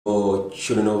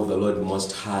Children of the Lord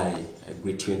Most High, I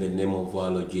greet you in the name of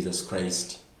our Lord Jesus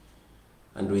Christ.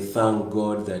 And we thank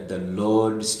God that the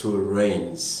Lord still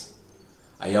reigns.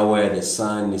 Are you aware the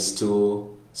sun is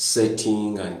still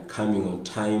setting and coming on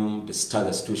time? The stars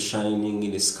are still shining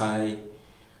in the sky.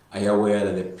 Are you aware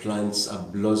that the plants are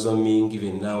blossoming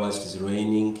even now as it is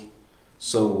raining?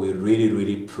 So we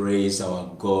really praise our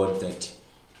God that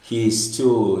He is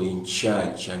still in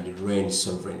charge and reigns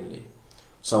sovereignly.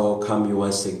 So I welcome you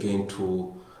once again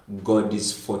to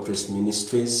God's Fortress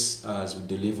Ministries as we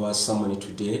deliver our sermon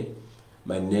today.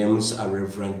 My names are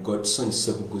Reverend Godson,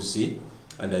 Sebuguzi,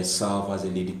 and I serve as a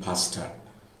lead pastor.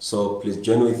 So please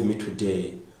join with me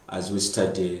today as we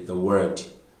study the word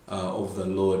of the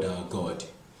Lord our God.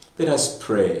 Let us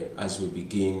pray as we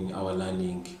begin our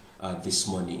learning this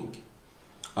morning.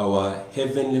 Our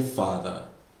Heavenly Father,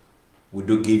 we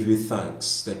do give you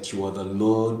thanks that you are the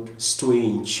Lord, still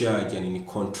in charge and in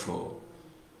control.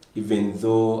 Even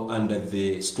though under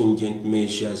the stringent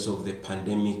measures of the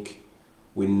pandemic,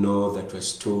 we know that you are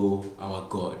still our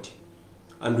God.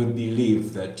 And we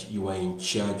believe that you are in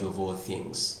charge of all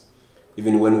things.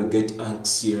 Even when we get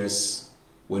anxious,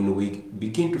 when we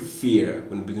begin to fear,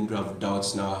 when we begin to have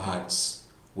doubts in our hearts,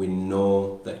 we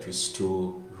know that you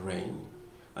still reign.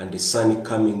 And the sun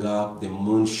coming up, the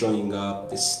moon showing up,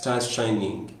 the stars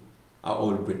shining are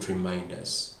all great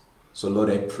reminders. So Lord,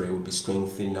 I pray we'll be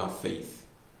strengthened in our faith.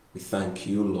 We thank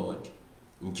you, Lord.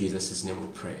 In Jesus' name we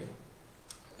pray.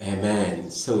 Amen.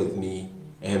 Say with me,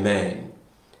 amen.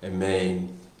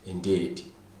 Amen indeed.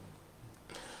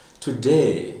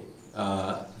 Today,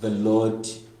 the Lord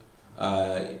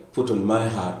put on my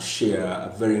heart to share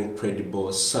a very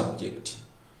incredible subject.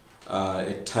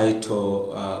 A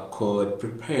title called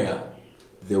Prepare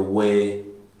the Way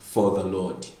for the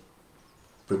Lord.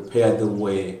 Prepare the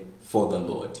way for the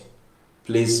Lord.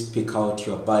 Please pick out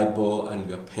your Bible and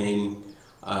your pen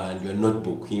and your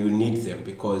notebook. You need them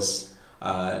because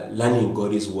learning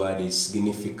God's word is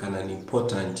significant and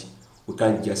important. We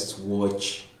can't just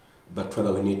watch, but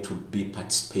rather we need to be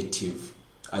participative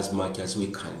as much as we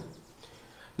can.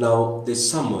 Now, the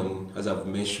sermon, as I've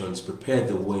mentioned, is Prepare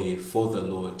the Way for the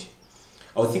Lord.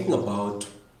 I was thinking about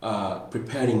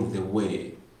preparing the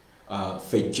way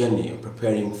for a journey, or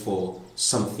preparing for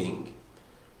something.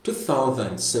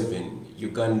 2007,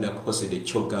 Uganda hosted the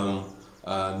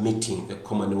CHOGM meeting, the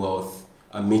Commonwealth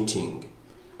meeting.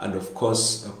 And of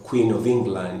course, Queen of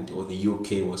England or the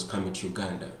UK was coming to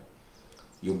Uganda.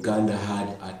 Uganda had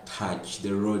a touch.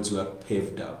 The roads were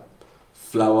paved up.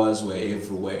 Flowers were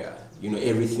everywhere.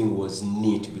 Everything was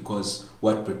neat because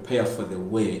what prepared for the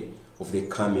way of the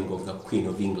coming of the Queen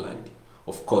of England.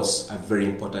 Of course, a very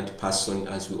important person,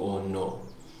 as we all know.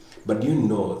 But do you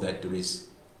know that there is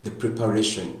the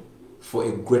preparation for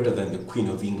a greater than the Queen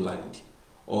of England,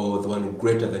 or the one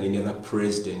greater than any other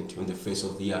president on the face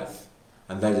of the earth?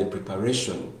 And that is the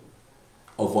preparation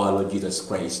of our Lord Jesus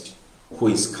Christ, who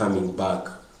is coming back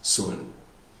soon.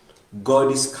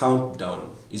 God's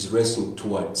countdown is racing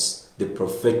towards the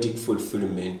prophetic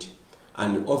fulfillment.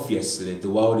 And obviously, the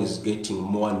world is getting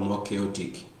more and more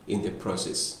chaotic in the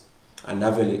process. And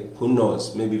who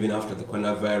knows, maybe even after the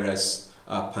coronavirus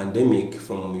pandemic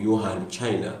from Wuhan,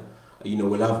 China,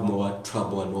 we'll have more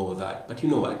trouble and all that. But you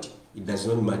know what? It does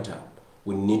not matter.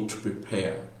 We need to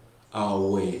prepare our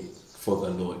way for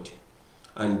the Lord.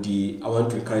 And I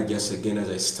want to encourage us again as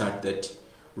I start that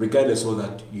regardless of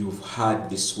that you've had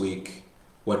this week,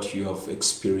 what you have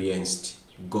experienced,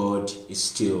 God is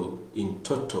still in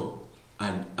total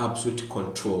and absolute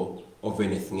control of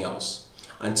anything else.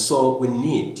 And so we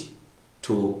need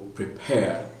to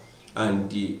prepare and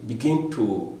begin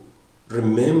to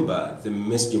remember the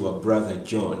message of our brother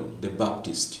John the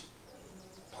Baptist,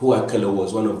 who actually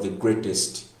was one of the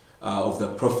greatest of the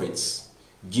prophets.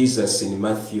 Jesus in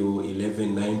Matthew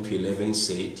 11:9-11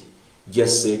 said,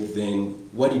 then,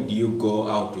 what did you go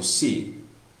out to see?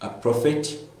 A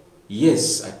prophet?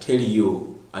 Yes, I tell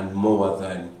you, and more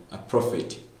than a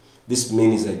prophet. This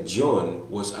means that John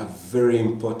was a very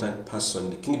important person in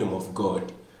the kingdom of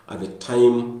God at the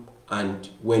time and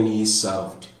when he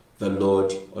served the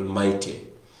Lord Almighty.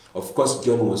 Of course,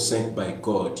 John was sent by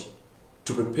God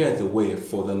to prepare the way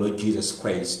for the Lord Jesus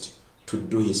Christ to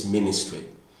do his ministry.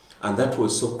 And that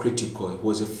was so critical. He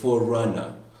was a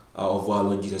forerunner of our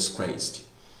Lord Jesus Christ.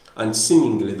 And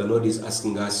seemingly, the Lord is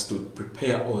asking us to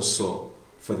prepare also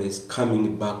for this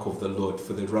coming back of the Lord,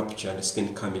 for the rapture and the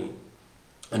second coming.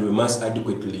 And we must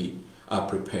adequately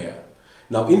prepare.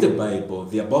 Now, in the Bible,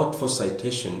 there are about 4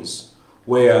 citations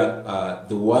where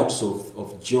the words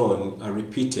of John are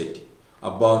repeated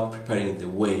about preparing the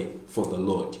way for the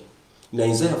Lord. In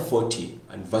Isaiah 40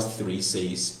 and verse 3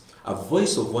 says, A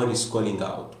voice of one is calling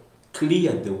out,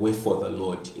 clear the way for the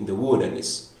Lord in the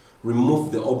wilderness,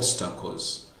 remove the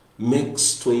obstacles, make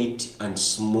straight and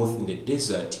smooth in the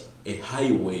desert a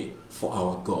highway for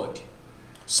our God.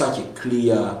 Such a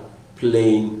clear,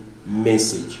 plain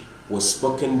message was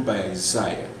spoken by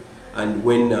Isaiah. And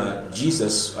when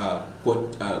Jesus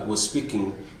was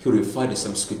speaking, he referred to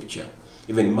some scripture.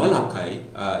 Even Malachi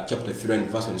chapter 3 and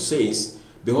verse 1 says,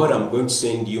 behold, I'm going to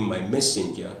send you my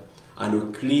messenger, and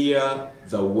will clear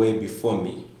the way before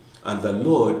me. And the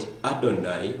Lord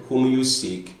Adonai, whom you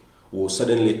seek, will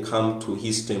suddenly come to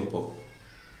his temple.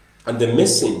 And the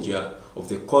messenger of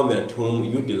the covenant whom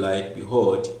you delight,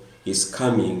 behold, is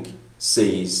coming,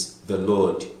 says the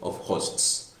Lord of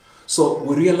hosts. So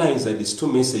we realize that these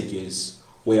two messages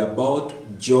were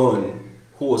about John,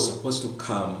 who was supposed to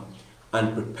come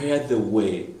and prepare the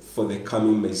way for the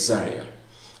coming Messiah.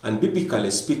 And biblically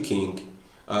speaking,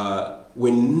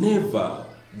 whenever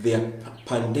there are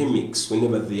pandemics,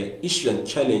 whenever there are issues and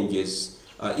challenges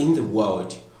in the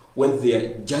world, when there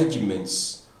are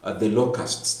judgments, the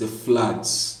locusts, the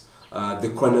floods,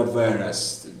 the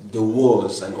coronavirus, the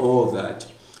wars and all that,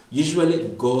 usually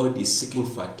God is seeking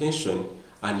for attention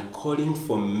and calling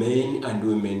for men and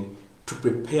women to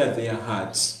prepare their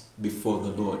hearts before the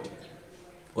Lord,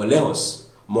 or else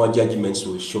more judgments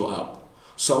will show up.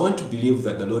 So I want to believe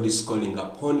that the Lord is calling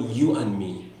upon you and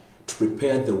me to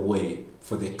prepare the way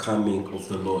for the coming of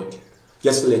the Lord.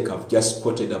 Just like I've just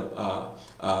quoted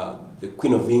the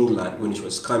Queen of England when she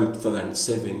was coming in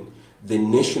 2007, the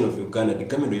nation of Uganda, the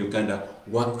government of Uganda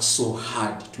worked so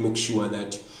hard to make sure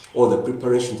that all the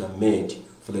preparations are made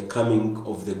for the coming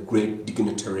of the great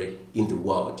dignitary in the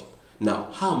world. Now,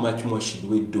 how much more should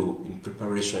we do in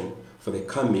preparation for the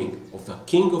coming of the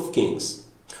King of Kings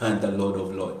and the Lord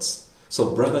of Lords?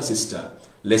 So, brother, sister,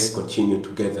 let's continue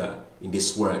together in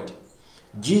this word.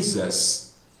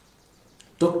 Jesus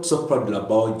talked so proudly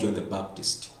about John the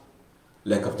Baptist,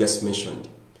 like I've just mentioned.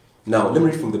 Now, let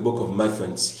me read from the book of Matthew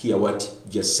and hear what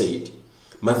Jesus said.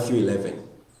 Matthew 11,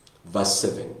 verse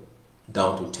 7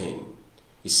 down to 10.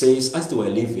 It says, as they were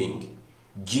leaving,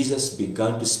 Jesus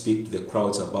began to speak to the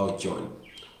crowds about John.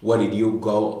 What did you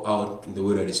go out in the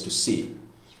wilderness to see?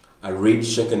 A reed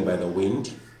shaken by the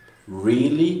wind?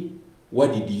 Really?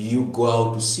 What did you go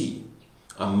out to see?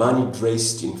 A man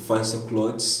dressed in fancy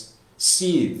clothes?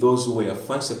 See, those who wear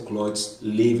fancy clothes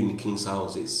live in king's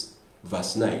houses.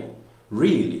 Verse 9.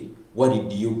 Really? What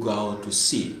did you go out to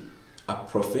see? A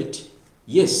prophet?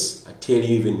 Yes, I tell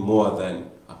you, even more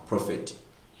than a prophet.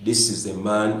 This is the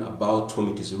man about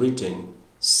whom it is written,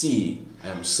 see, I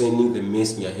am sending the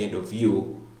messenger ahead of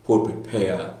you who will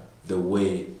prepare the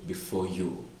way before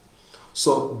you.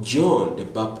 So John the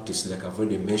Baptist, like I've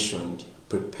already mentioned,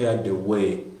 prepared the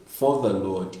way for the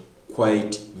Lord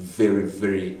quite very,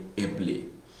 very ably.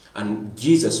 And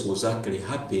Jesus was actually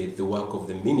happy at the work of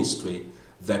the ministry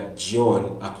that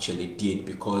John actually did,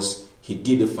 because he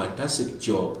did a fantastic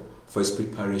job for his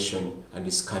preparation and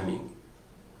his coming.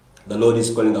 The Lord is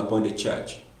calling upon the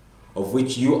church, of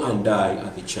which you and I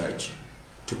are the church,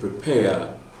 to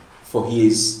prepare for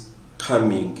his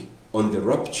coming on the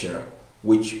rapture,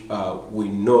 which we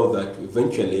know that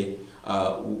eventually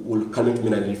will come into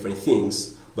many different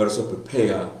things, but also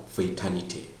prepare for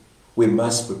eternity. We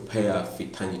must prepare for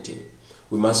eternity.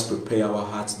 We must prepare our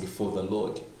hearts before the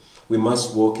Lord. We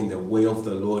must walk in the way of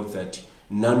the Lord, that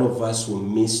none of us will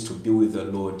miss to be with the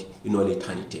Lord in all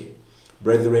eternity.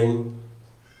 Brethren,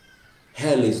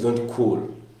 hell is not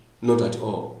cool, not at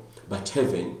all. But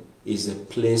heaven is a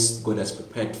place God has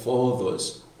prepared for all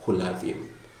those who love him.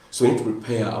 So we need to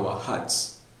prepare our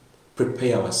hearts,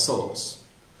 prepare our souls,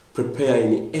 prepare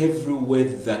in every way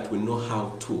that we know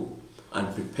how to,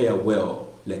 and prepare well,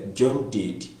 like John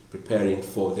did, preparing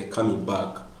for the coming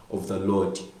back of the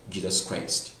Lord Jesus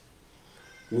Christ.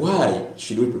 Why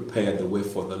should we prepare the way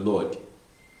for the Lord?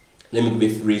 Let me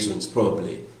give reasons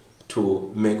probably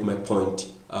to make my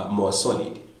point more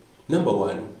solid. Number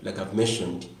one, like I've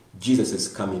mentioned, Jesus is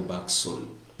coming back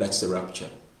soon. That's the rapture.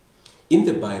 In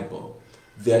the Bible,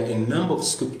 there are a number of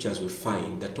scriptures we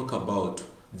find that talk about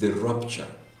the rapture,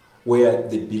 where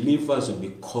the believers will be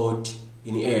caught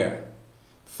in air.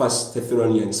 1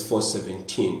 Thessalonians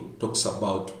 4:17 talks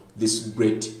about this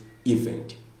great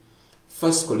event.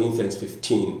 1 Corinthians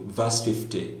 15, verse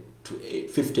 50 to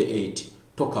 58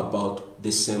 talk about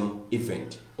the same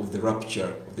event of the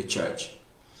rapture of the church.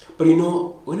 But you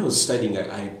know, when I was studying,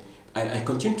 I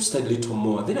continued to study a little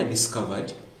more. Then I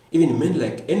discovered even men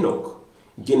like Enoch,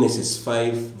 Genesis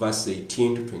 5, verse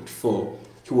 18 to 24,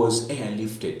 he was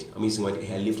airlifted. I'm using what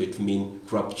airlifted to mean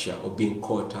rapture or being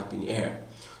caught up in air.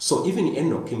 So even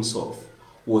Enoch himself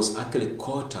was actually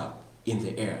caught up in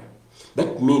the air.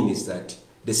 That means that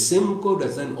the same God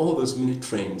has done all those many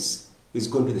trends is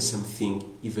going to do the same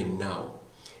thing even now.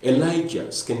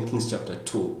 Elijah, 2 Kings chapter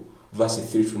 2,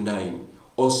 verses 3 to 9,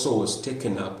 also was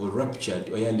taken up or raptured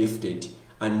or airlifted,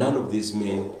 and none of these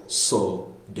men saw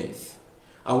death.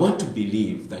 I want to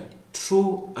believe that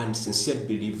true and sincere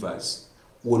believers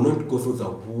will not go through the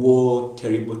war,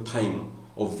 terrible time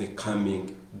of the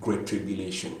coming great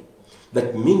tribulation.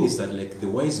 That means that, like the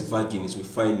wise virgins we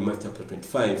find in Matthew chapter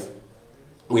 25,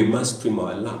 we must trim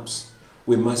our lamps.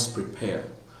 We must prepare.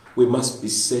 We must be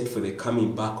set for the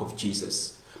coming back of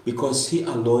Jesus, because he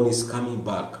alone is coming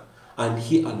back, and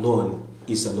he alone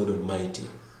is the Lord Almighty.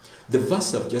 The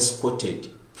verse I've just quoted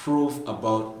prove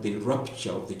about the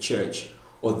rapture of the church,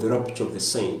 or the rapture of the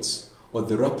saints, or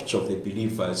the rapture of the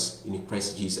believers in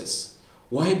Christ Jesus.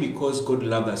 Why? Because God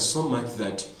loved us so much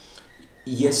that,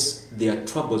 yes, there are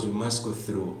troubles we must go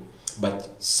through, but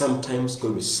sometimes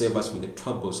God will save us from the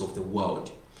troubles of the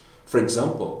world. For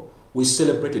example, we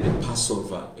celebrated the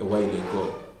Passover a while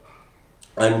ago,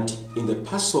 and in the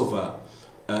Passover,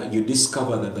 you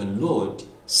discover that the Lord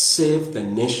saved the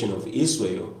nation of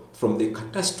Israel from the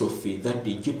catastrophe that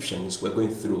the Egyptians were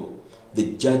going through,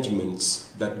 the judgments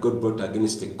that God brought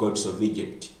against the gods of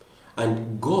Egypt.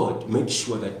 And God made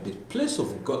sure that the place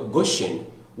of Goshen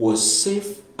was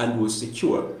safe and was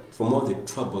secure from all the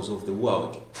troubles of the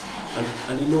world.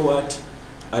 And you know what?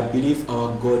 I believe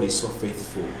our God is so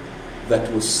faithful that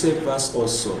will save us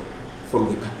also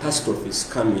from the catastrophes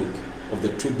coming of the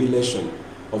tribulation,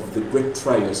 of the great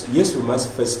trials. Yes, we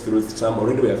must face through some.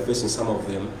 Already we are facing some of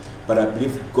them, but I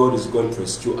believe God is going to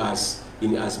rescue us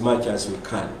in as much as we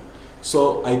can.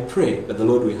 So I pray that the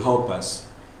Lord will help us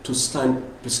to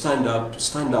stand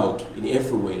out in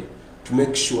every way, to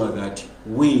make sure that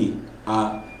we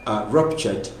are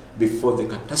raptured before the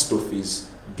catastrophes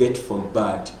get from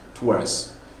bad to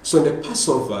worse. So in the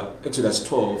Passover, Exodus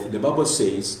 12, the Bible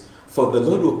says, "For the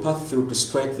Lord will pass through to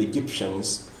strike the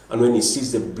Egyptians, and when he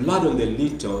sees the blood on the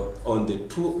lintel, on the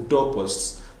two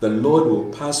doorposts, the Lord will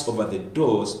pass over the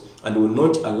doors and will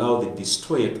not allow the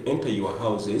destroyer to enter your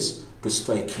houses to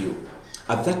strike you."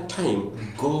 At that time,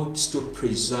 God still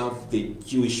preserved the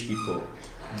Jewish people,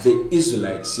 the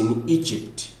Israelites in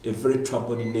Egypt, a very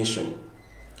troubled nation,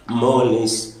 more or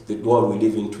less the world we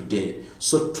live in today,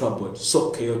 so troubled, so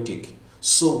chaotic,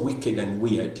 so wicked and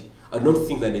weird. I don't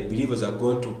think that the believers are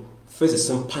going to face the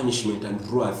same punishment and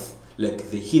wrath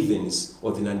like the heathens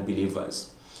or the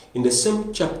non-believers. In the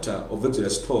same chapter of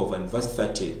Exodus 12 and verse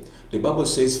 30, the Bible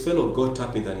says, Pharaoh got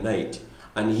up in the night,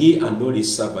 and he and all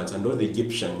his servants and all the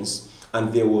Egyptians,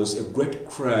 and there was a great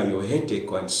cry or headache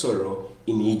and sorrow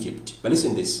in Egypt. But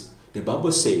listen to this. The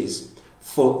Bible says,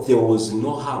 for there was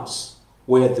no house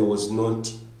where there was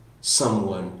not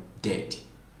someone dead.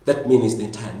 That means the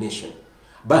entire nation.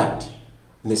 But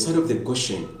in the side of the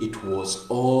Goshen, it was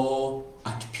all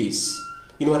at peace.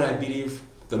 You know what I believe?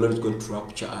 The Lord is going to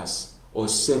rapture us or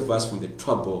save us from the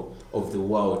trouble of the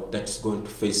world that is going to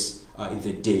face in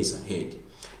the days ahead.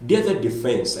 The other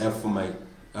defense I have for my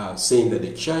saying that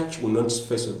the church will not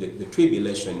face the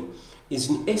tribulation is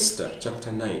in Esther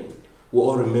chapter 9. We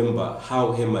all remember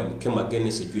how Haman came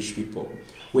against the Jewish people,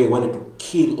 where he wanted to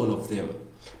kill all of them.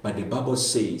 But the Bible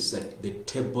says that the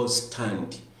tables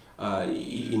stand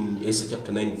in Esther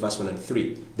chapter 9, verse 1 and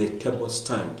 3. The tables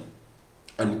stand,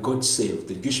 and God saved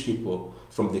the Jewish people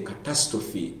from the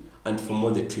catastrophe and from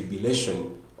all the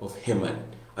tribulation of Haman,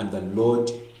 and the Lord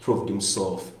proved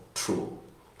himself true.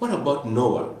 What about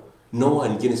Noah? Noah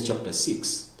in Genesis chapter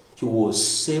 6, he was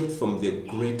saved from the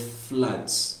great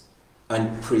floods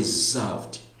and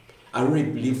preserved. I really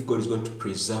believe God is going to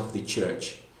preserve the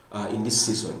church in this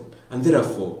season, and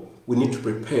therefore we need to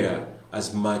prepare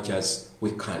as much as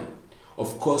we can.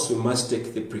 Of course, we must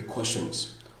take the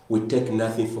precautions. We take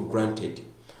nothing for granted.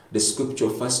 The scripture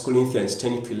of 1 Corinthians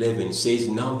 10-11 says,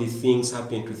 now the things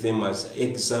happen to them as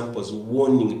examples,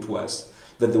 warning to us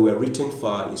that they were written for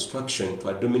our instruction, to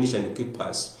admonish and equip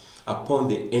us upon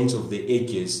the ends of the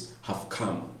ages have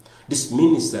come. This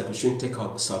means that we shouldn't take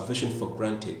our salvation for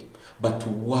granted, but to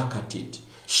work at it,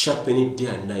 sharpen it day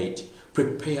and night,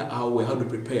 prepare our way. How to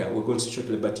prepare? We're going to see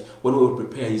shortly, but one way we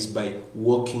prepare is by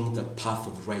walking the path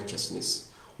of righteousness,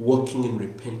 walking in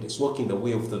repentance, walking the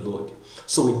way of the Lord.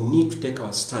 So we need to take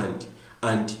our stand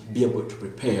and be able to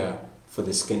prepare for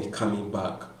the second coming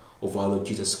back of our Lord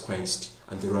Jesus Christ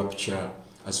and the rapture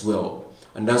as well.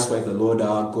 And that's why the Lord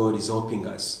our God is helping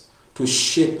us to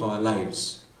shape our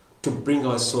lives, to bring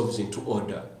ourselves into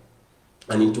order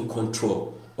and into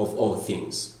control of all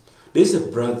things. There's a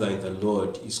brother in the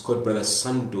Lord, he's called Brother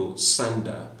Sando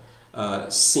Sanda,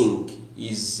 Singh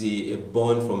is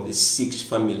born from the Sikh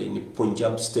family in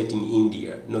Punjab state in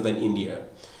India, northern India.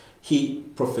 He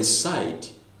prophesied,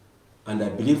 and I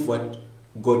believe what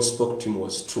God spoke to him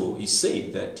was true. He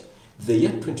said that the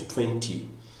year 2020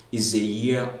 is a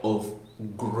year of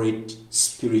great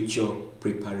spiritual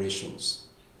preparations.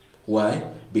 Why?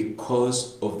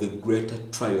 Because of the greater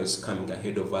trials coming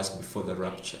ahead of us before the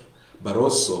rapture, but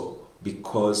also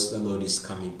because the Lord is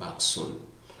coming back soon.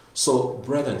 So,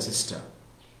 brother and sister,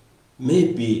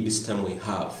 maybe this time we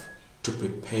have to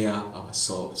prepare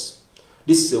ourselves.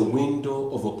 This is a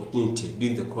window of opportunity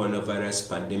during the coronavirus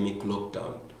pandemic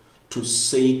lockdown to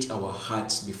set our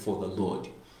hearts before the Lord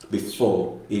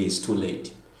before it is too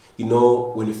late. You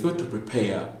know, when you fail to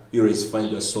prepare, you always find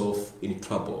yourself in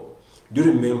trouble. Do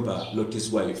you remember Lot's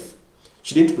wife?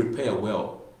 She didn't prepare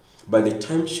well. By the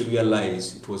time she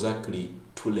realized it was actually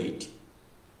too late.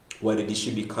 What did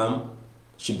she become?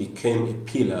 She became a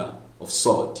pillar of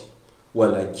salt.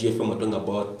 Well, like GFM, we're talking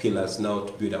about pillars now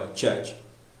to build our church.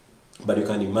 But you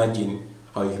can imagine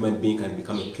how a human being can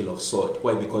become a pillar of salt.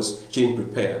 Why? Because she didn't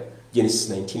prepare. Genesis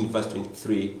 19, verse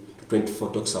 23 to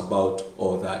 24 talks about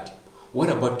all that. What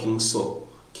about King Saul?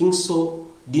 King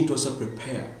Saul didn't also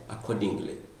prepare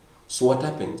accordingly. So what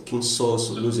happened? King Saul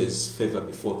loses favor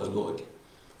before the Lord.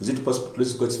 Is it possible to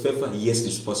lose God's favor? Yes,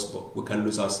 it's possible. We can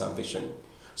lose our salvation.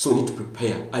 So we need to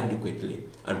prepare adequately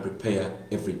and prepare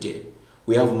every day.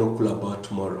 We have no clue about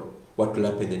tomorrow. What will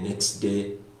happen the next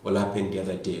day will happen the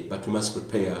other day. But we must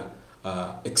prepare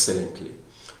excellently.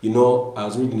 You know, I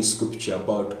was reading the scripture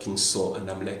about King Saul and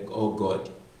I'm like, oh God,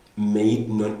 may it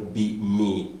not be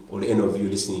me or any of you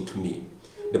listening to me.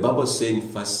 The Bible says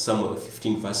in 1 Samuel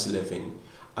 15 verse 11,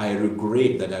 I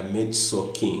regret that I made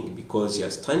Saul king because he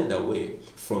has turned away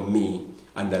from me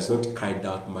and has not carried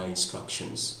out my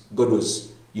instructions. God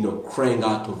was, crying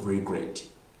out of regret.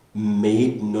 May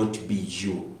it not be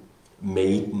you.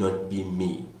 May it not be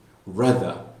me.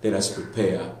 Rather, let us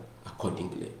prepare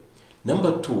accordingly.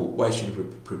 Number two, why should we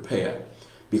prepare?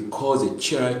 Because the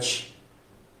church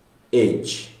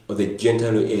age or the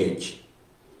Gentile age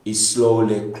is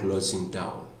slowly closing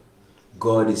down.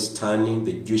 God is turning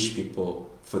the Jewish people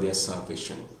for their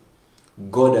salvation.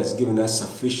 God has given us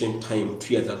sufficient time to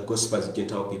hear the gospel as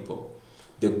Gentile people.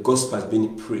 The gospel has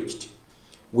been preached.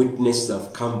 Witnesses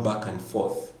have come back and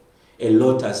forth. A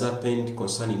lot has happened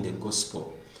concerning the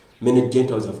gospel. Many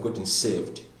Gentiles have gotten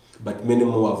saved, but many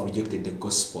more have rejected the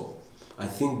gospel. I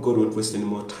think God won't waste any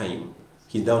more time.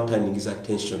 He's now turning his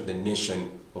attention to the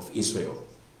nation of Israel.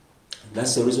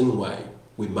 That's the reason why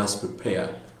we must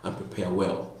prepare and prepare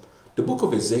well. The book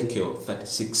of Ezekiel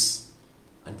 36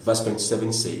 and verse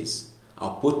 27 says,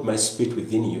 I'll put my spirit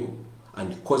within you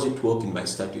and cause you to walk in my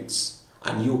statutes,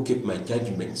 and you will keep my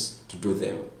judgments to do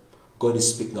them. God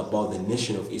is speaking about the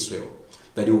nation of Israel,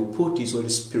 that he will put his Holy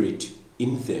Spirit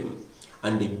in them,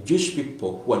 and the Jewish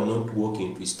people who are not walking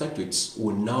into his statutes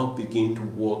will now begin to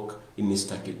walk in his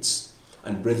statutes.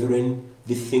 And brethren,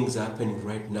 these things are happening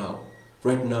right now.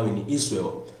 Right now in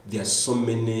Israel, there are so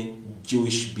many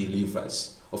Jewish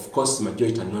believers. Of course, the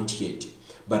majority are not yet,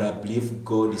 but I believe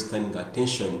God is turning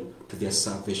attention to their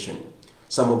salvation.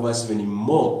 Some of us even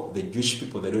mock the Jewish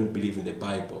people that don't believe in the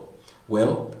Bible.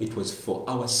 Well, it was for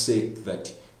our sake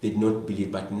that they did not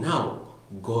believe, but now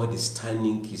God is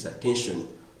turning his attention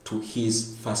to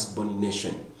his firstborn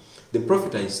nation. The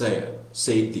prophet Isaiah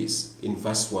said this in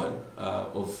verse 1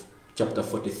 of chapter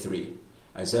 43.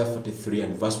 Isaiah 43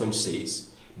 and verse 1 says,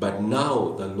 but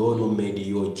now the Lord who made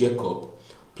you, O Jacob.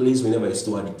 Please, whenever it's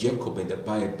the word Jacob in the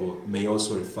Bible, may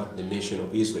also refer to the nation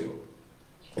of Israel.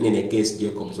 And in a case,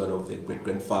 Jacob is one of the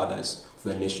great-grandfathers of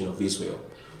the nation of Israel.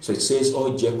 So it says,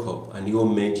 O Jacob, and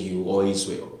who made you, O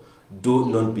Israel, do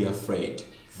not be afraid.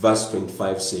 Verse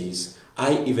 25 says,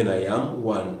 I, even I am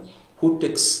one who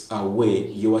takes away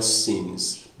your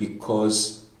sins,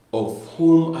 because of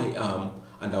whom I am,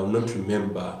 and I will not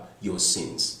remember your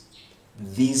sins.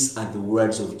 These are the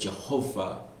words of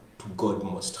Jehovah to God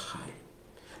Most High.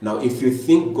 Now, if you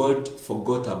think God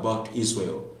forgot about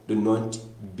Israel, do not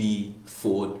be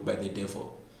fooled by the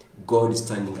devil. God is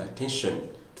turning attention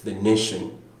to the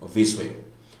nation of Israel.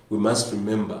 We must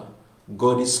remember,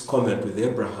 God is covenant with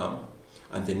Abraham,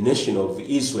 and the nation of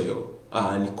Israel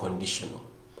are unconditional.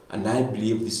 And I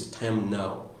believe this is time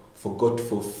now for God to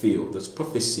fulfill those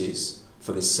prophecies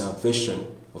for the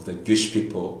salvation of the Jewish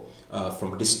people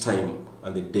from this time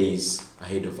and the days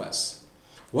ahead of us.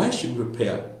 Why should we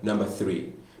prepare? Number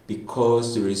 3,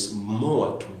 because there is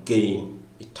more to gain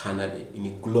eternally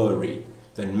in glory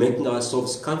than making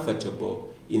ourselves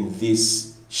comfortable in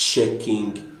this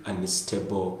shaking and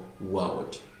unstable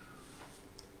world.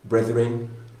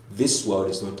 Brethren, this world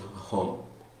is not a home.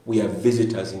 We are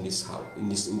visitors in this house, in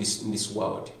this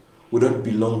world. We don't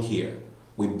belong here.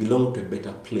 We belong to a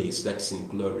better place that's in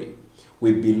glory.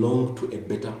 We belong to a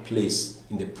better place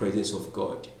in the presence of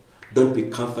God. Don't be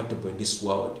comfortable in this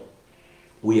world.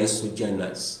 We are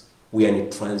sojourners. We are in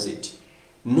transit.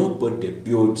 Nobody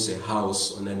builds a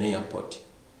house on an airport.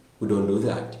 We don't do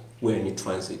that. We are in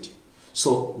transit.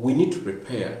 So we need to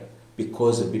prepare,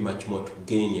 because there'll be much more to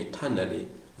gain eternally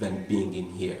than being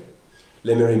in here.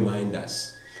 Let me remind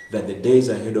us that the days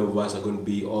ahead of us are going to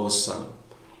be awesome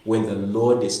when the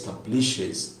Lord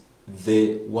establishes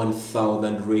the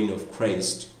 1,000 reign of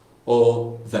Christ,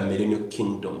 or the millennial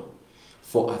kingdom,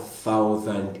 for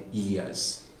 1,000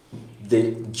 years.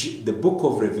 The book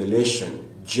of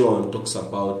Revelation, John talks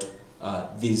about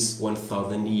these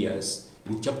 1,000 years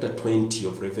in chapter 20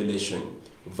 of Revelation,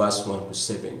 verse 1 to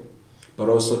 7. But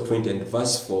also 20 and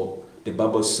verse 4, the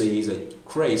Bible says that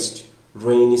Christ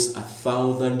reigns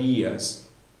 1,000 years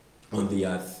on the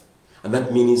earth. And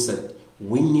that means that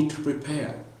we need to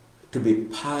prepare to be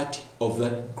part of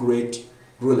that great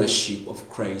rulership of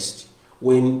Christ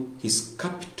when his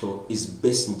capital is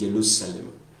based in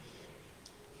Jerusalem.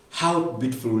 How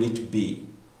beautiful will it be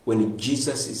when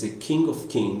Jesus is the King of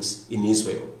Kings in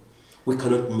Israel? We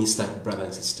cannot miss that, brother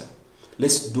and sister.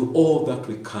 Let's do all that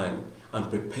we can and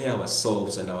prepare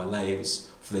ourselves and our lives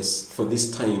for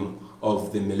this time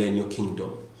of the millennial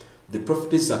kingdom. The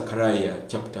prophet Zechariah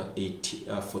chapter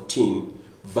 14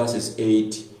 verses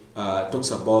 8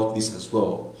 talks about this as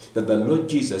well, that the Lord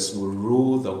Jesus will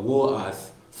rule the whole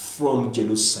earth from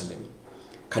Jerusalem.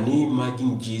 Can you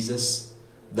imagine Jesus,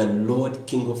 the Lord,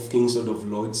 King of Kings, Lord of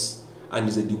Lords, and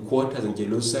his headquarters in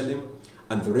Jerusalem,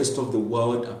 and the rest of the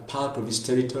world are part of his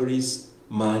territories?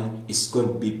 Man, is going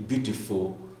to be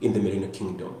beautiful in the millennial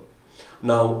kingdom.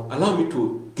 Now, allow me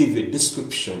to give a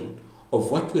description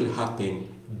of what will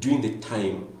happen during the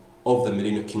time of the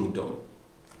millennial kingdom.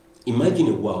 Imagine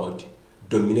a world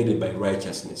dominated by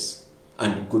righteousness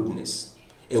and goodness,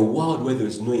 a world where there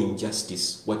is no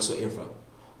injustice whatsoever,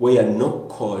 where no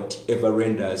court ever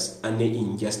renders any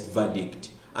unjust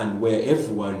verdict, and where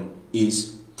everyone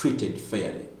is treated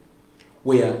fairly,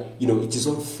 where, it is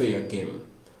all fair game.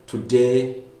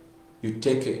 Today, you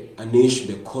take an issue,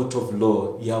 the court of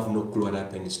law, you have no clue what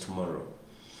happens tomorrow.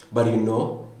 But in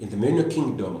the millennial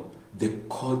kingdom, the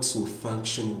courts will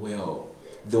function well.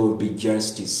 There will be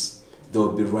justice, there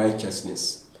will be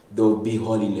righteousness, there will be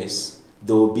holiness,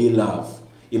 there will be love.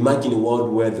 Imagine a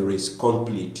world where there is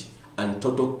complete and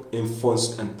total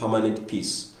enforced and permanent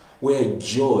peace, where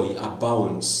joy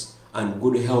abounds and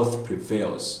good health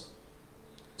prevails.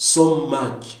 So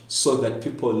much so that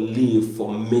people live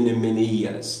for many, many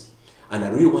years. And I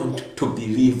really want to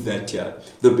believe that there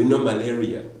will be no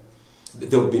malaria,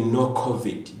 there will be no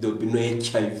COVID, there will be no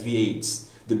HIV AIDS,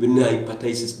 there will be no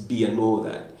hepatitis B and all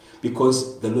that,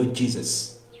 because the Lord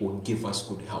Jesus will give us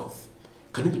good health.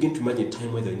 Can you begin to imagine a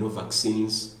time where there are no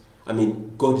vaccines? I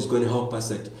mean, God is going to help us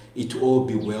that it will all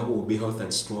be well, we'll be healthy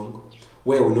and strong,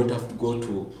 where we'll not have to go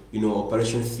to,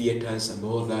 operation theaters and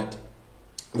all that.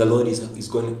 The Lord is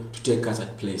going to take us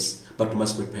at place, but we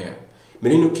must prepare.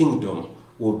 Millennial kingdom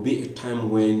will be a time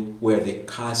where the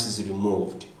curse is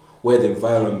removed, where the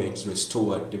environment is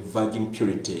restored, the virgin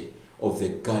purity of the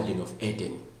Garden of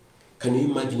Eden. Can you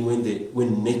imagine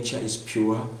when nature is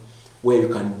pure, where you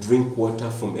can drink water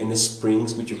from any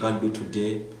springs, which you can't do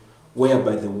today,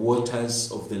 whereby the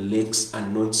waters of the lakes are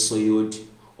not soiled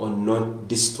or not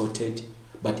distorted,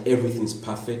 but everything is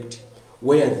perfect,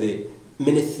 where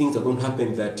many things are going to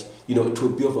happen that, it will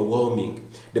be overwhelming.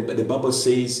 The Bible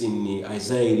says in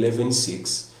Isaiah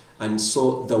 11:6, and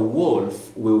so the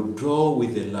wolf will draw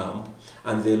with the lamb,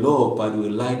 and the leopard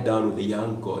will lie down with the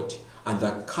young goat, and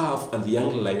the calf and the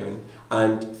young lion,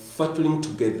 and fattening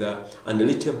together, and the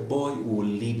little boy will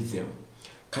lead them.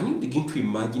 Can you begin to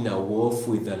imagine a wolf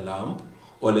with a lamb,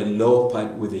 or a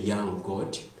leopard with a young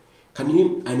goat? I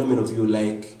know many of you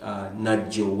like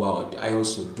Nat Geo World. I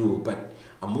also do, but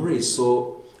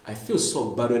I feel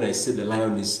so bad when I see the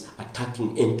lion is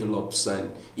attacking antelopes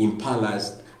and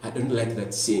impalas. I don't like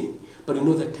that scene. But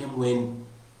that time when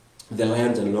the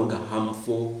lions are no longer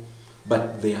harmful,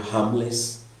 but they are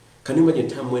harmless. Can you imagine a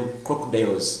time when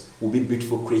crocodiles will be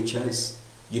beautiful creatures?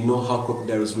 You know how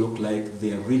crocodiles look like.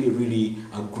 They are really, really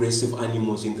aggressive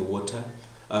animals in the water.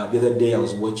 The other day I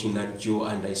was watching Nat Geo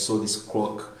and I saw this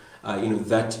croc,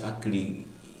 that actually,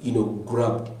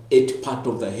 grabbed 8 parts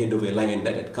of the head of a lion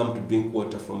that had come to drink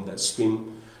water from that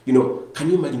stream. Can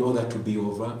you imagine all that to be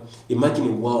over? Imagine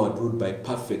a world ruled by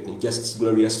perfect and just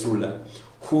glorious ruler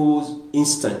who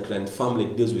instantly and firmly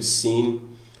deals with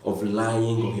sin of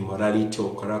lying or immorality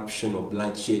or corruption or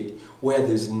bloodshed, where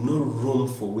there's no room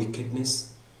for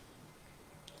wickedness.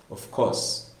 Of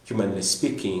course, humanly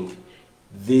speaking,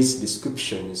 these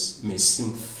descriptions may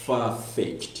seem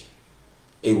far-fetched,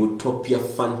 a utopia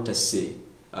fantasy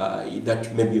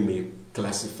that maybe you may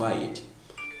classify it.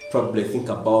 Probably think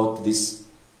about this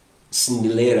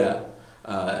Cinderella,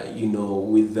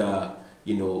 with a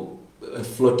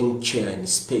floating chair in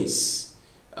space,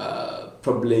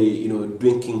 probably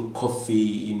drinking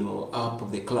coffee, up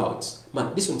of the clouds.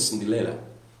 Man, this one Cinderella,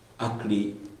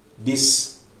 actually,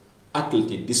 this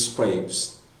accurately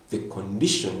describes the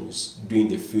conditions during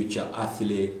the future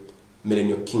earthly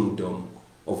millennial kingdom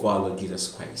of our Lord Jesus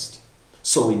Christ.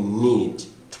 So we need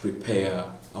to prepare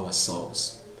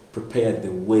ourselves, prepare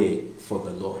the way for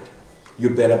the Lord.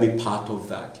 You better be part of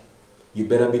that. You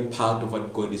better be part of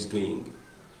what God is doing.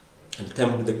 And the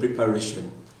time of the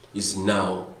preparation is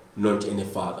now, not any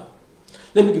further.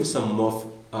 Let me give some more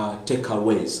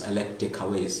takeaways. I like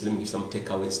takeaways. Let me give some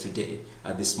takeaways today,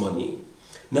 this morning.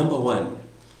 Number one,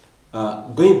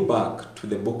 going back to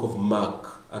the book of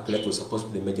Mark, actually that was supposed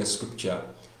to be the major scripture,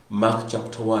 Mark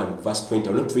chapter 1, verse 20.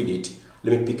 I will not read it.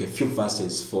 Let me pick a few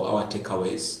verses for our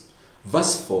takeaways.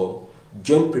 Verse 4,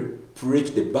 John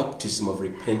preached the baptism of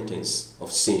repentance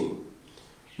of sin.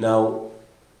 Now,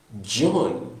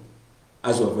 John,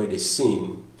 as we've already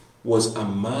seen, was a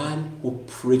man who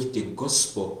preached the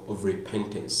gospel of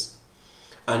repentance.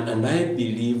 And I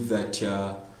believe that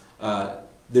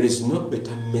there is no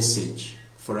better message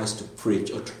for us to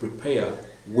preach or to prepare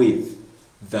with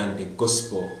than the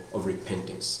gospel of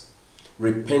repentance.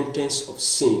 Repentance of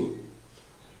sin,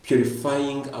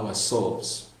 purifying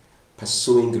ourselves,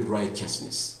 pursuing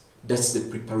righteousness. That's the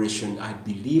preparation I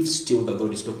believe still the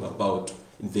Lord is talking about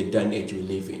in the day and age we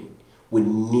live in. We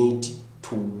need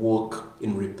to walk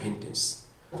in repentance.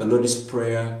 The Lord's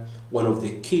Prayer, one of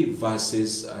the key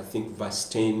verses, I think verse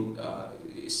 10,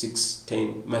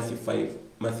 10,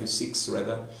 Matthew 6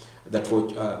 rather, that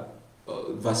what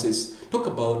verses talk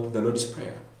about the Lord's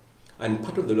Prayer. And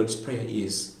part of the Lord's Prayer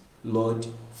is, Lord,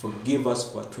 forgive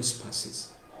us for our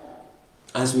trespasses,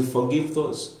 as we forgive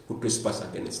those who trespass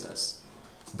against us.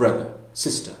 Brother,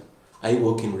 sister, are you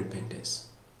walking in repentance?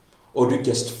 Or do you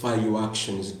justify your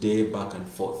actions day back and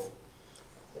forth?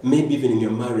 Maybe even in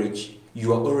your marriage,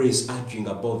 you are always arguing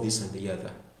about this and the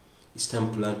other. It's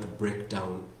time to learn to break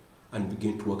down and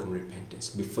begin to walk in repentance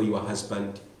before your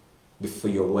husband, before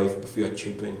your wife, before your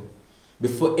children,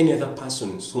 before any other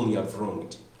persons whom you have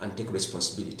wronged, and take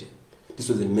responsibility. This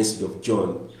was the message of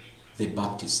John the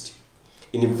Baptist.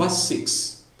 In verse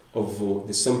 6 of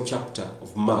the same chapter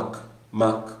of Mark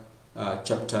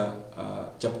chapter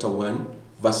 1,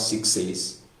 verse 6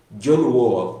 says, John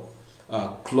wore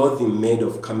clothing made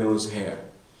of camel's hair,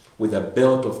 with a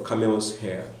belt of camel's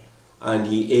hair, and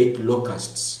he ate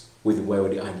locusts with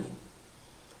wild honey.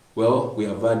 Well, we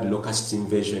have had locust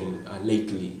invasion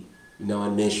lately in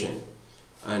our nation,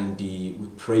 and we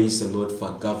praise the Lord for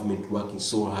our government working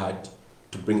so hard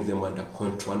to bring them under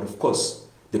control, and of course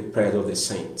the prayers of the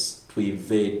saints to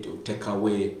evade or take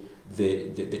away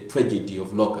the tragedy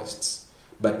of locusts.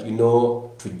 But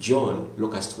to John,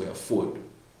 locusts were food.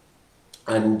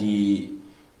 And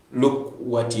look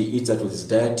what he eats out of his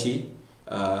diet,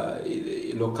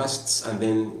 locusts and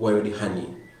then wild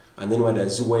honey. And then what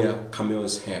does he wear?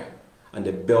 Camel's hair and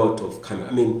a belt of camel.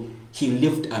 I mean, he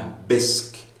lived a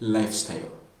basic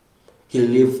lifestyle. He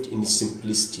lived in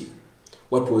simplicity.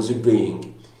 What was he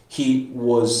doing? He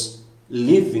was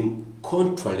living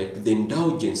contrary to the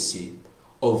indulgence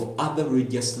of other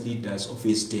religious leaders of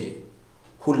his day,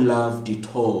 who loved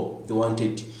it all. They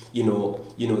wanted,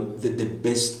 the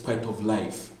best part of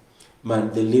life.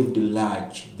 Man, they lived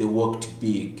large, they worked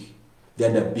big,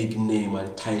 they had a big name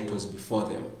and titles before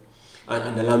them.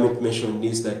 And allow me to mention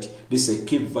this, that this is a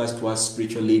key verse to our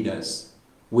spiritual leaders,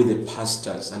 with the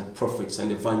pastors and prophets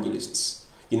and evangelists.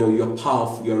 You're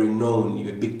powerful, you're renowned,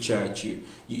 you're a big church,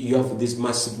 you have these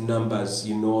massive numbers,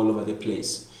 all over the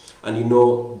place. And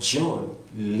John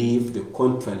lived the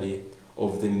contrary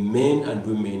of the men and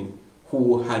women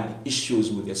who had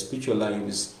issues with their spiritual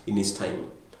lives in his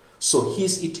time. So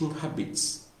his eating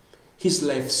habits, his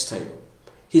lifestyle,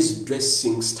 his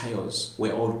dressing styles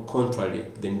were all contrary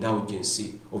to the indulgence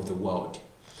of the world.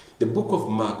 The book of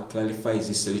Mark clarifies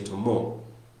this a little more.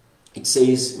 It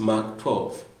says, Mark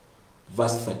 12,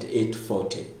 verse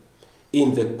 38-40.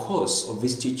 In the course of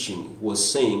his teaching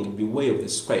was saying, beware of the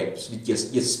scribes,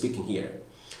 just speaking here,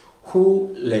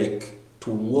 who like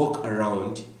to walk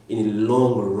around in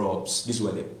long robes. These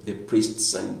were the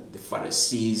priests and the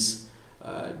Pharisees,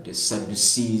 the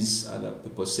Sadducees. Other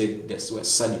people said they were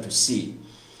Sadducees,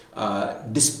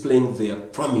 displaying their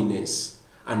prominence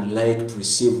and like to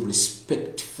receive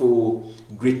respectful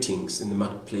greetings in the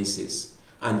marketplaces.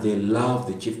 and they love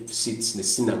the chief seats in the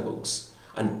synagogues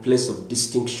and place of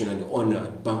distinction and honor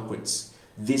at banquets.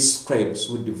 These scribes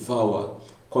would devour,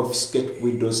 confiscate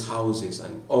widows' houses,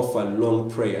 and offer long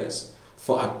prayers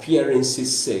for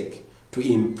appearance's sake to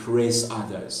impress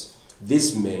others.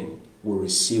 These men will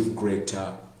receive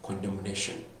greater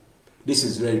condemnation. This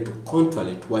is ready to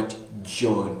contradict what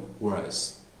John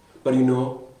was. But you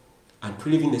know, and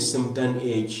we live in the same day and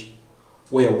age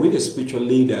where we, the spiritual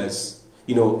leaders,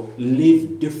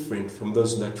 live different from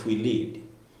those that we lead.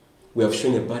 We have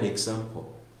shown a bad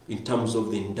example in terms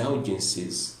of the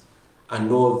indulgences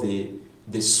and all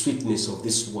the sweetness of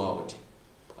this world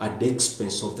at the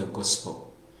expense of the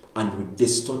gospel. And we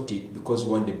distort it because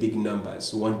we want the big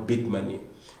numbers, we want big money,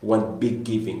 we want big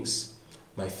givings.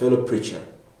 My fellow preacher,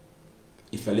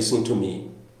 if you're listening to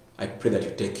me, I pray that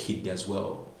you take heed as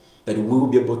well, that we will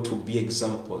be able to be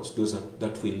examples, those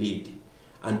that we lead,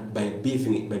 and by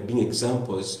being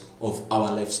examples of our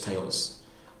lifestyles.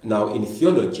 Now, in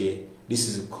theology, this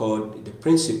is called the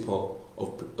principle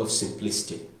of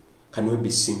simplicity. Can we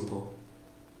be simple?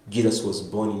 Jesus was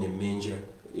born in a manger,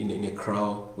 in a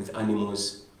crowd with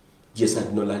animals. Jesus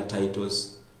had no land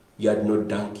titles. He had no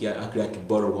donkey. He had to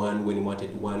borrow one when he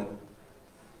wanted one.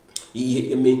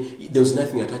 There was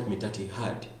nothing attachment that he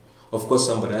had. Of course,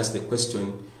 somebody asked the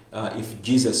question, if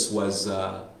Jesus was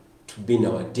to be in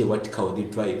our day, what car would he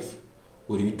drive?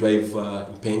 Would he drive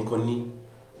Penconi?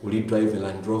 Would he drive a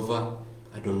Land Rover?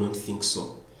 I do not think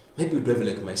so. Maybe we drive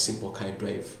like my simple car I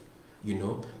drive,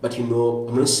 But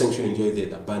I'm not saying to enjoy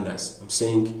the banners. I'm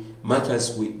saying much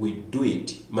as we do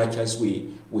it, much as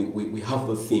we have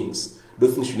those things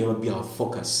should never be our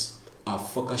focus. Our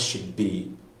focus should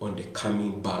be on the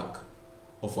coming back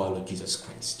of our Lord Jesus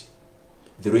Christ.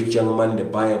 The rich young man in the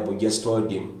Bible just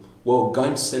told him, well, go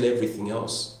and sell everything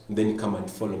else, and then come and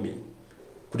follow me.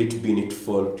 Could it be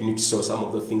needful? Do you need to sell some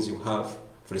of the things you have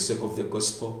for the sake of the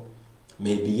gospel?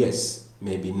 Maybe yes,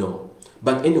 maybe no.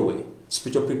 But anyway,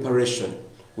 spiritual preparation,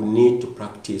 we need to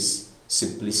practice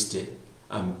simplicity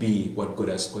and be what God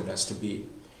has called us to be.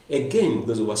 Again,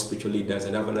 those who are spiritual leaders,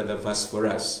 and I have another verse for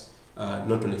us,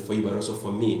 not only for you, but also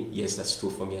for me. Yes, that's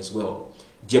true for me as well.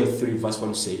 James 3 verse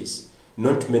 1 says,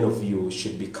 not many of you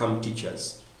should become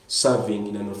teachers, serving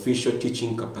in an official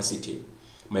teaching capacity.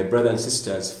 My brothers and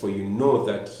sisters, for you know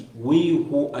that we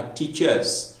who are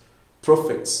teachers,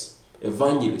 prophets,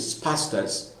 evangelists,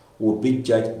 pastors, will be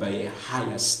judged by a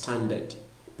higher standard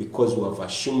because we have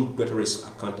assumed greater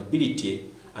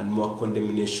accountability and more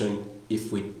condemnation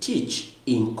if we teach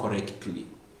incorrectly.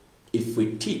 If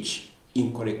we teach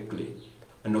incorrectly.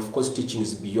 And of course, teaching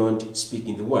is beyond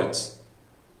speaking the words.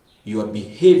 Your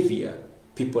behavior,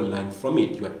 people learn from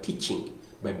it. You are teaching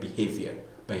by behavior,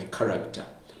 by character,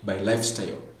 by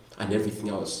lifestyle, and everything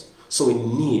else. So we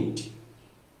need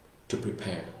to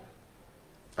prepare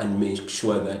and make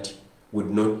sure that we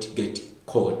would not get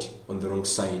caught on the wrong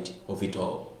side of it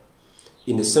all.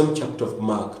 In the same chapter of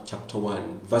Mark, chapter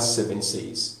 1, verse 7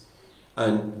 says,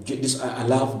 and this, I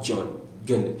love John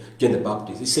the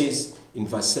Baptist. He says in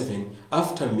verse 7,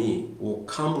 after me will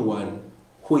come one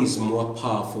who is more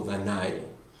powerful than I,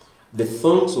 the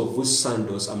thongs of whose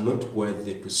sandals I'm not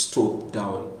worthy to stoop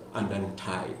down and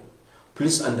untie.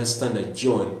 Please understand that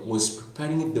John was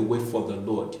preparing the way for the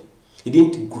Lord. He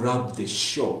didn't grab the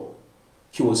show.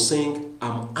 He was saying,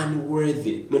 I'm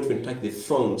unworthy, not to touch the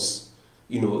thongs,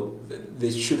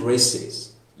 the shoe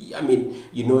races. I mean,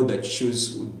 that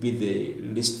shoes would be the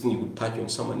least thing you would touch on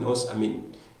someone else. I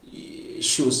mean,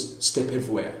 shoes step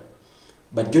everywhere.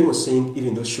 But John was saying,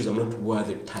 even those shoes, I'm not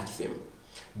worthy to touch them.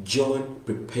 John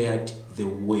prepared the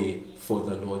way for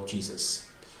the Lord Jesus.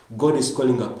 God is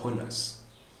calling upon us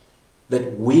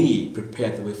that we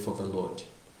prepare the way for the Lord.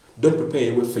 Don't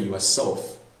prepare a way for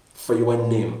yourself, for your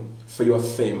name, for your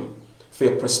fame, for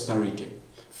your prosperity,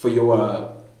 for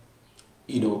your,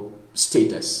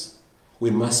 status.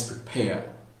 We must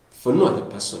prepare for no other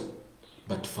person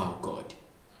but for God.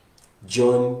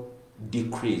 John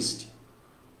decreased.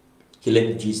 He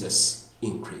let Jesus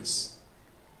increase.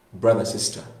 Brother,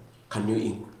 sister, can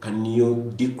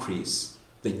you decrease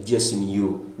that Jesus in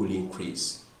you will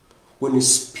increase? When you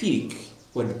speak,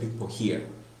 what do people hear?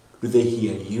 Do they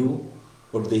hear you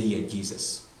or do they hear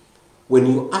Jesus? When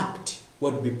you act,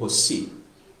 what do people see?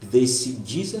 Do they see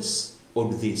Jesus or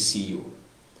do they see you?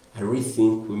 I really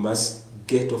think we must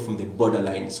get off from the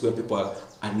borderlines where people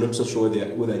are not so sure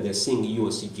whether they're seeing you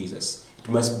or see Jesus. It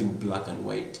must be black and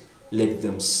white. Let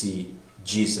them see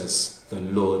Jesus, the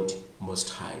Lord Most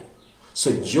High.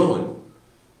 So John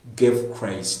gave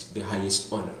Christ the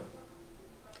highest honor,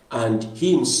 and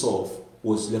he himself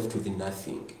was left with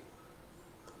nothing.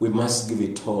 We must give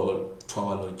it all to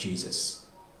our Lord Jesus.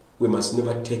 we must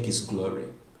never take his glory.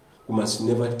 We must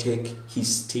never take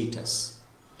his status.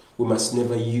 We must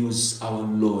never use our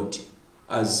Lord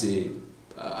as a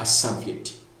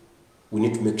subject. We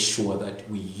need to make sure that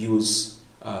we use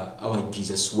our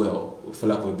Jesus well, for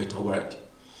lack of a better word.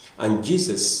 And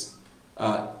Jesus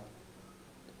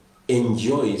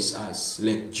enjoys us,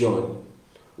 like John,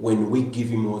 when we give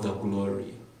him all the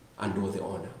glory and all the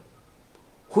honor.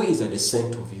 Who is at the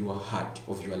center of your heart,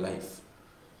 of your life?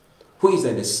 Who is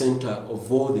at the center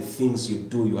of all the things you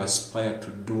do, you aspire to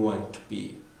do and to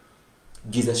be?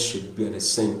 Jesus should be at the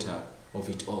center of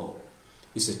it all.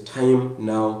 It's a time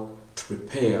now to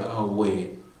prepare our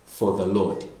way for the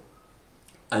Lord.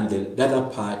 And the other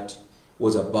part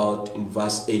was about in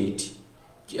verse 8.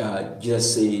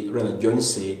 John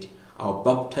said, I'll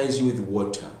baptize you with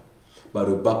water, but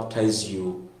will baptize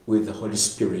you with the Holy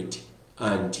Spirit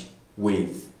and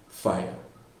with fire.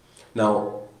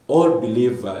 Now, all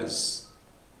believers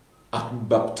are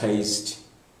baptized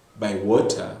by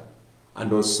water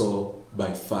and also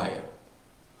by fire.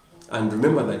 And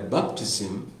remember that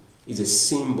baptism is a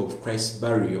symbol of Christ's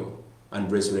burial and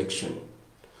resurrection.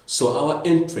 So our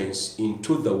entrance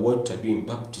into the water during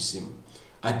baptism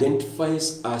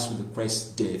identifies us with Christ's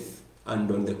death and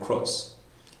on the cross,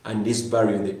 and his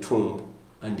burial in the tomb.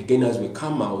 And again, as we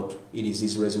come out, it is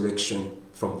his resurrection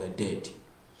from the dead.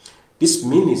 This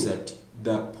means that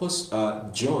the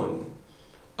Apostle John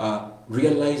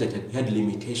realized that he had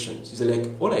limitations. He said,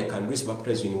 like, all I can do is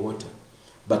baptize you in water,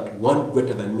 but one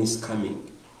greater than me is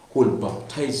coming, who will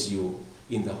baptize you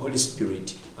in the Holy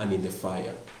Spirit and in the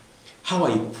fire. How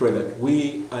I pray that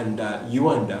we and you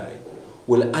and I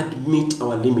will admit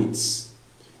our limits.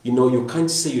 You know, you can't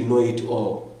say you know it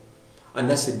all. And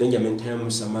that's the danger many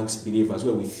times amongst believers,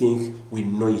 where we think we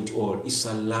know it all. It's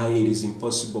a lie. It is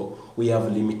impossible. We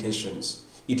have limitations.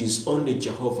 It is only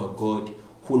Jehovah God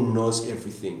who knows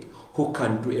everything, who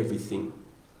can do everything,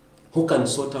 who can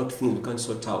sort out things we can't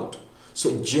sort out.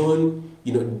 So John,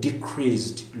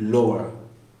 decreased lower,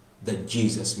 that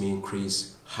Jesus may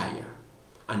increase higher.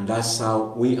 And that's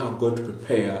how we are going to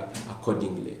prepare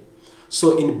accordingly.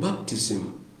 So in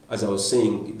baptism, as I was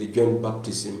saying, the John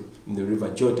baptism in the river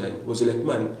Jordan was like,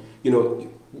 man,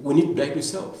 we need to die to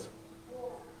self.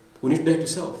 We need to die to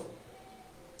self.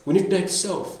 We need to die to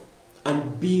self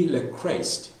and be like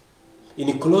Christ.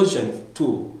 In Colossians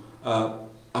 2,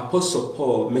 Apostle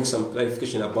Paul makes some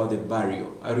clarification about the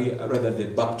burial, rather the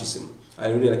baptism. I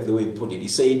really like the way he put it. He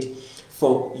said,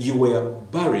 for you were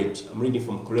buried, I'm reading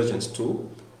from Colossians 2,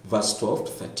 verse 12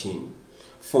 to 13.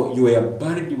 For you were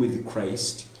buried with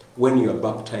Christ when you were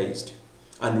baptized,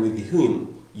 and with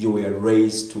him you were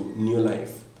raised to new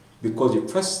life, because you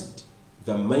trusted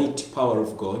the mighty power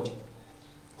of God,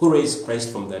 who raised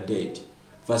Christ from the dead.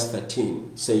 Verse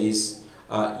 13 says,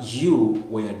 you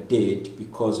were dead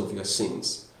because of your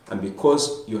sins, and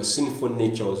because your sinful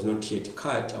nature was not yet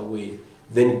cut away,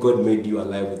 then God made you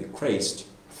alive with Christ,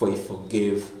 for he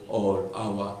forgave all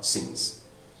our sins.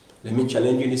 Let me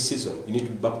challenge you in this season. You need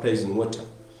to be baptized in water.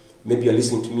 Maybe you're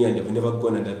listening to me and you've never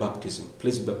gone under baptism.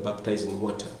 Please be baptized in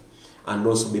water and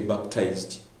also be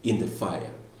baptized in the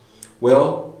fire.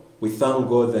 Well, we thank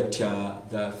God that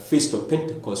the Feast of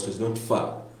Pentecost is not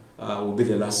far. Will be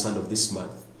the last Sunday of this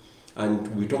month.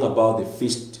 And we talk about the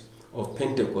Feast of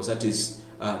Pentecost, that is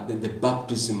the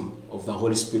baptism of the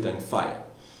Holy Spirit and fire.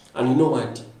 And you know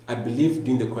what? I believe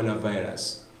during the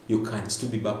coronavirus, you can still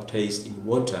be baptized in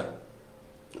water.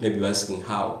 Maybe you're asking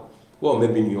how. Well,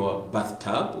 maybe in your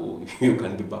bathtub, or you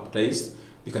can be baptized.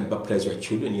 You can baptize your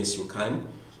children. Yes, you can.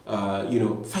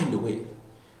 Find a way.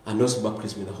 And also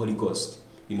baptize with the Holy Ghost.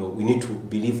 We need to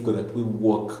believe God that we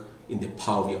walk in the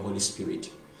power of your Holy Spirit.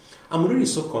 I'm really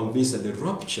so convinced that the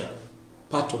rapture,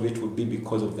 part of it will be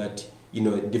because of that,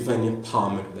 divine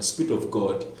empowerment of the Spirit of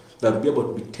God, that will be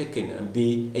able to be taken and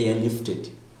be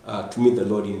airlifted to meet the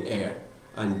Lord in air,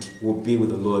 and will be with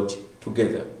the Lord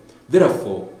together.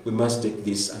 Therefore, we must take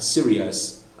this as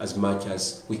serious as much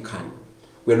as we can.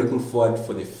 We are looking forward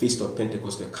for the Feast of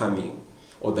Pentecost coming,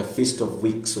 or the Feast of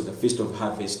Weeks, or the Feast of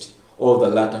Harvest, or the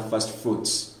latter first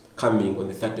fruits coming on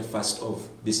the 31st of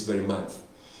this very month.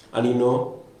 And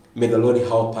may the Lord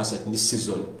help us that in this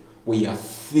season we are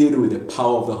filled with the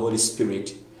power of the Holy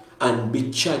Spirit and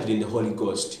be charged in the Holy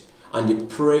Ghost, and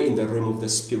pray in the realm of the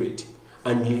Spirit,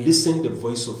 and listen to the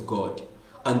voice of God,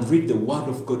 and read the Word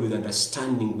of God with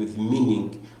understanding, with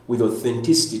meaning, with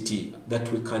authenticity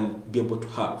that we can be able to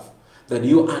have. That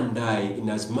you and I, in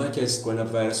as much as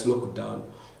coronavirus lockdown,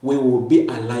 we will be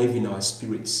alive in our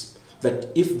spirits. That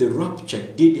if the rapture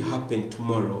did happen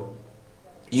tomorrow,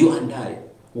 you and I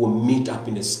will meet up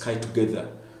in the sky together,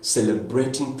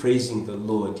 celebrating, praising the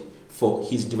Lord for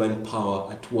His divine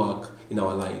power at work in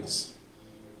our lives.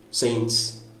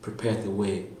 Saints, prepare the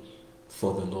way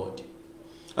for the Lord.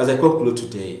 As I conclude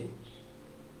today,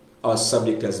 our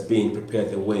subject has been prepare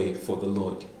the way for the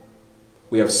Lord.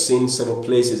 We have seen several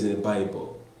places in the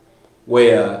Bible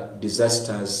where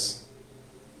disasters,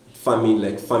 famine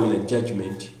and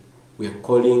judgment, where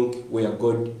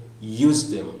God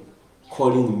used them,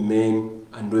 calling men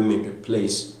and women to a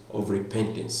place of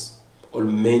repentance or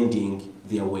mending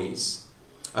their ways.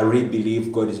 I really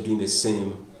believe God is doing the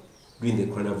same during the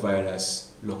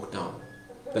coronavirus lockdown,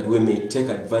 that we may take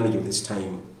advantage of this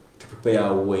time to prepare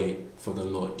our way for the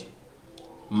Lord.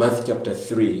 Matthew chapter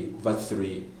 3, verse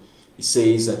 3, it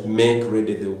says that make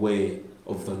ready the way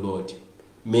of the Lord,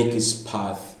 make His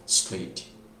path straight.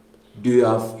 Do you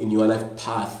have in your life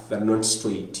paths that are not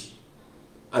straight?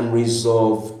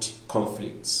 Unresolved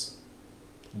conflicts?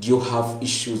 Do you have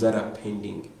issues that are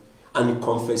pending?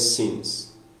 Unconfessed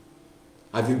sins?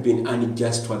 Have you been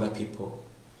unjust to other people?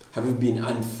 Have you been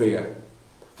unfair?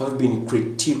 Have you been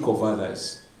critical of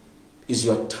others? Is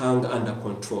your tongue under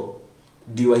control?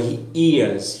 Do your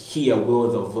ears hear well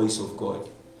the voice of God?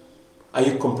 Are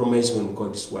you compromising on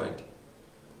God's word?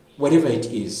 Whatever it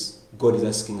is, God is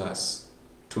asking us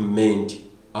to mend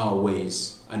our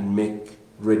ways and make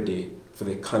ready for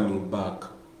the coming back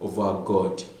of our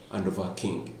God and of our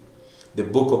King. The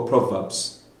book of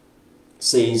Proverbs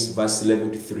says, verse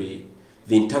 11 to 3,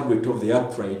 the integrity of the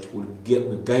upright will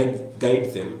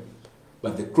guide them,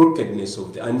 but the crookedness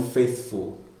of the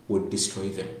unfaithful will destroy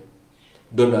them.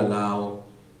 Don't allow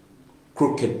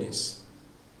crookedness,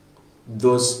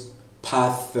 those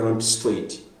paths that aren't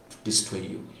straight, to destroy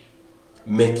you.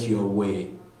 Make your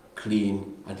way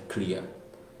clean and clear.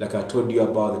 Like I told you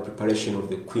about the preparation of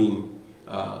the Queen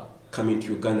coming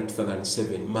to Uganda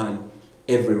 2007, man,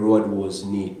 every road was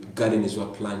neat, gardens were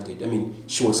planted. I mean,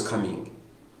 she was coming.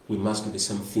 We must do the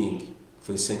same thing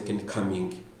for the second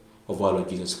coming of our Lord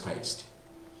Jesus Christ.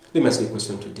 Let me ask you a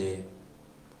question today.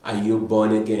 Are you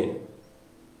born again?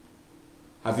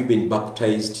 Have you been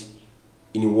baptized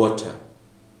in water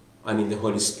and in the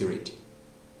Holy Spirit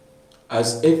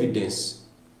as evidence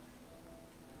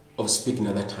of speaking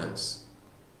in other tongues?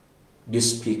 Do you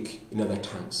speak in other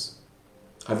tongues?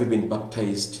 Have you been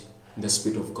baptized in the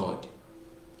Spirit of God?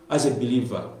 As a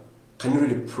believer, can you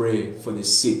really pray for the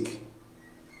sick?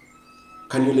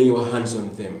 Can you lay your hands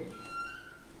on them?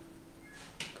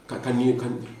 Can you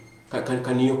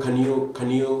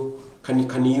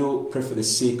pray for the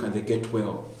sick and they get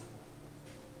well?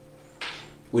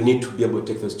 We need to be able to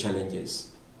take those challenges.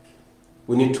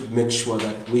 We need to make sure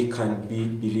that we can be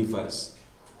believers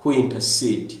who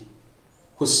intercede,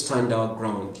 who stand our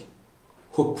ground,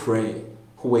 who pray,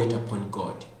 who wait upon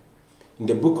God. In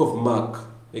the book of Mark,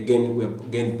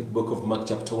 the book of Mark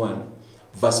chapter 1,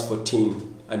 verse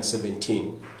 14 and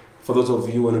 17. For those of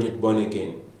you who are not yet born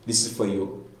again, this is for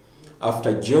you.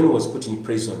 After John was put in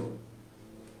prison,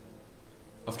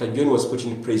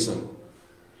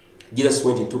 Jesus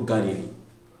went into Galilee,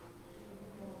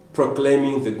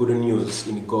 proclaiming the good news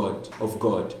of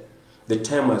God. The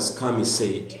time has come, he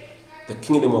said. The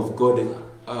kingdom of God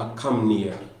come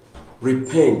near.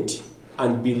 Repent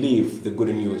and believe the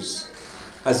good news.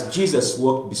 As Jesus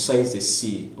walked beside the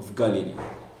Sea of Galilee,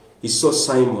 he saw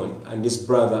Simon and his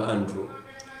brother Andrew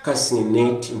casting a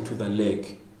net into the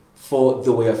lake, for they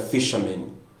were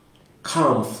fishermen.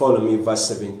 Come, follow me, verse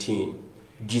 17.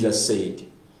 Jesus said,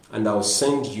 and I will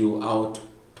send you out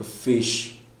to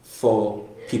fish for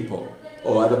people.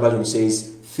 Or other version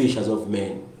says, fishers of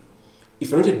men. If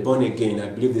you're not yet born again, I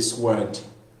believe this word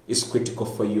is critical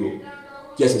for you.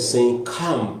 Jesus is saying,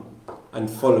 come and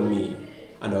follow me,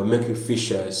 and I'll make you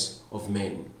fishers of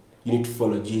men. You need to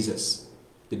follow Jesus.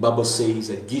 The Bible says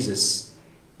that Jesus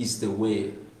is the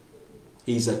way,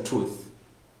 He is the truth,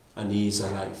 and He is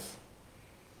alive.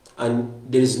 And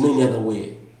there is no other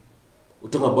way. We're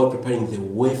talking about preparing the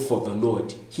way for the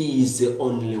Lord. He is the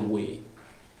only way.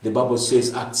 The Bible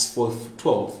says, Acts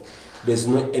 4:12, there's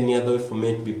no any other way for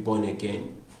men to be born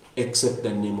again except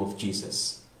the name of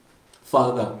Jesus.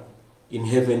 Father, in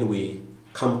heaven we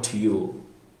come to you.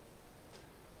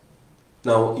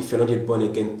 Now, if you're not yet born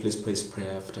again, please pray this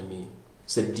prayer after me.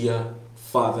 Say, dear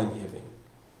Father in heaven,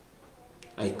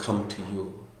 I come to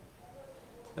you.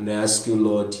 And I ask you,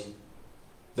 Lord,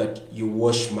 that you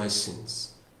wash my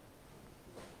sins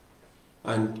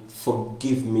and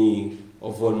forgive me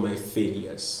of all my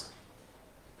failures.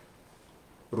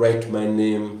 Write my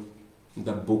name in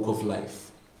the book of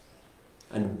life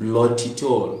and blot it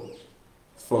all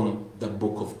from the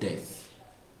book of death.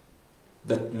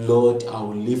 That, Lord, I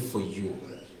will live for you.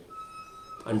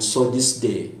 And so this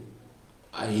day,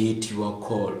 I heed your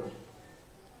call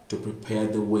to prepare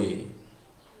the way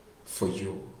for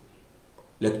you.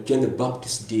 Like John the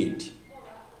Baptist did,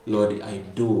 Lord, I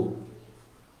do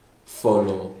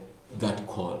follow that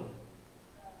call.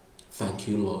 Thank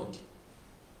you, Lord.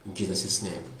 In Jesus'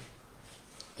 name.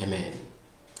 Amen.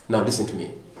 Now listen to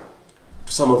me.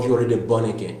 To some of you already born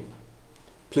again,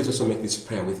 please also make this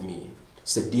prayer with me.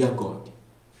 Say, dear God,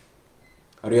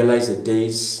 I realize the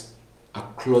days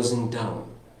are closing down.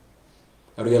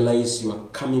 I realize you are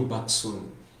coming back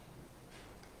soon.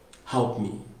 Help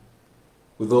me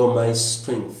with all my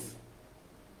strength,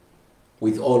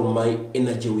 with all my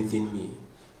energy within me,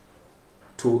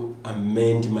 to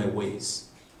amend my ways,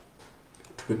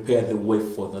 to prepare the way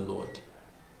for the Lord.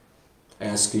 I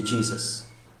ask you, Jesus,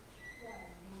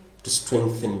 to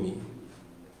strengthen me,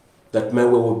 that my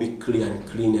way will be clear and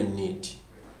clean and neat.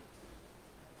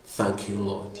 Thank you,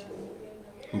 Lord.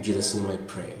 In Jesus' name I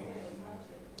pray.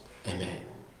 Amen.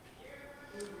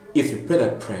 If you pray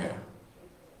that prayer,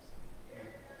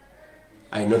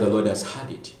 I know the Lord has heard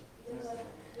it,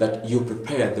 that you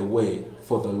prepare the way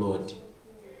for the Lord.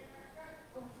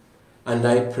 And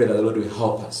I pray that the Lord will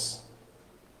help us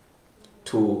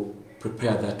to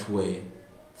prepare that way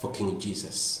for King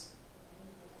Jesus.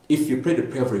 If you pray the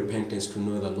prayer of repentance to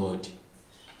know the Lord,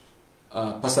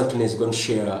 Pastor Anthony is going to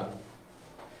share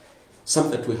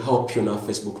something that will help you on our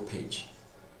Facebook page,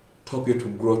 to help you to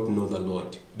grow to know the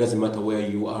Lord. It doesn't matter where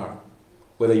you are,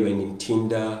 whether you are in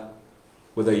Ntinda,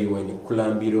 whether you are in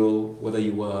Kulambiro, whether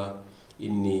you are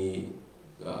in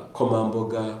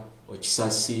Komamboga or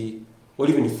Chisasi, or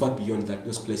even far beyond that,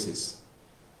 those places.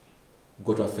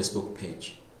 Go to our Facebook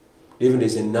page. Even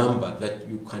there's a number that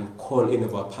you can call any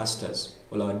of our pastors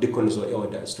or our deacons or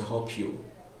elders to help you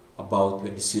about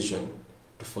your decision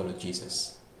to follow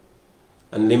Jesus.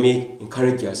 And let me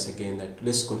encourage us again that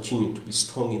let's continue to be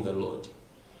strong in the Lord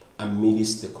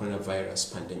amidst the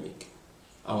coronavirus pandemic.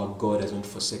 Our God has not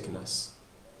forsaken us,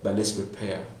 but let's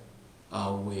prepare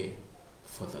our way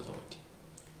for the Lord.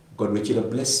 God richly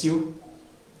bless you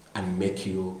and make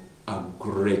you a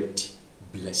great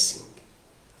blessing.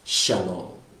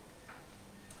 Shalom.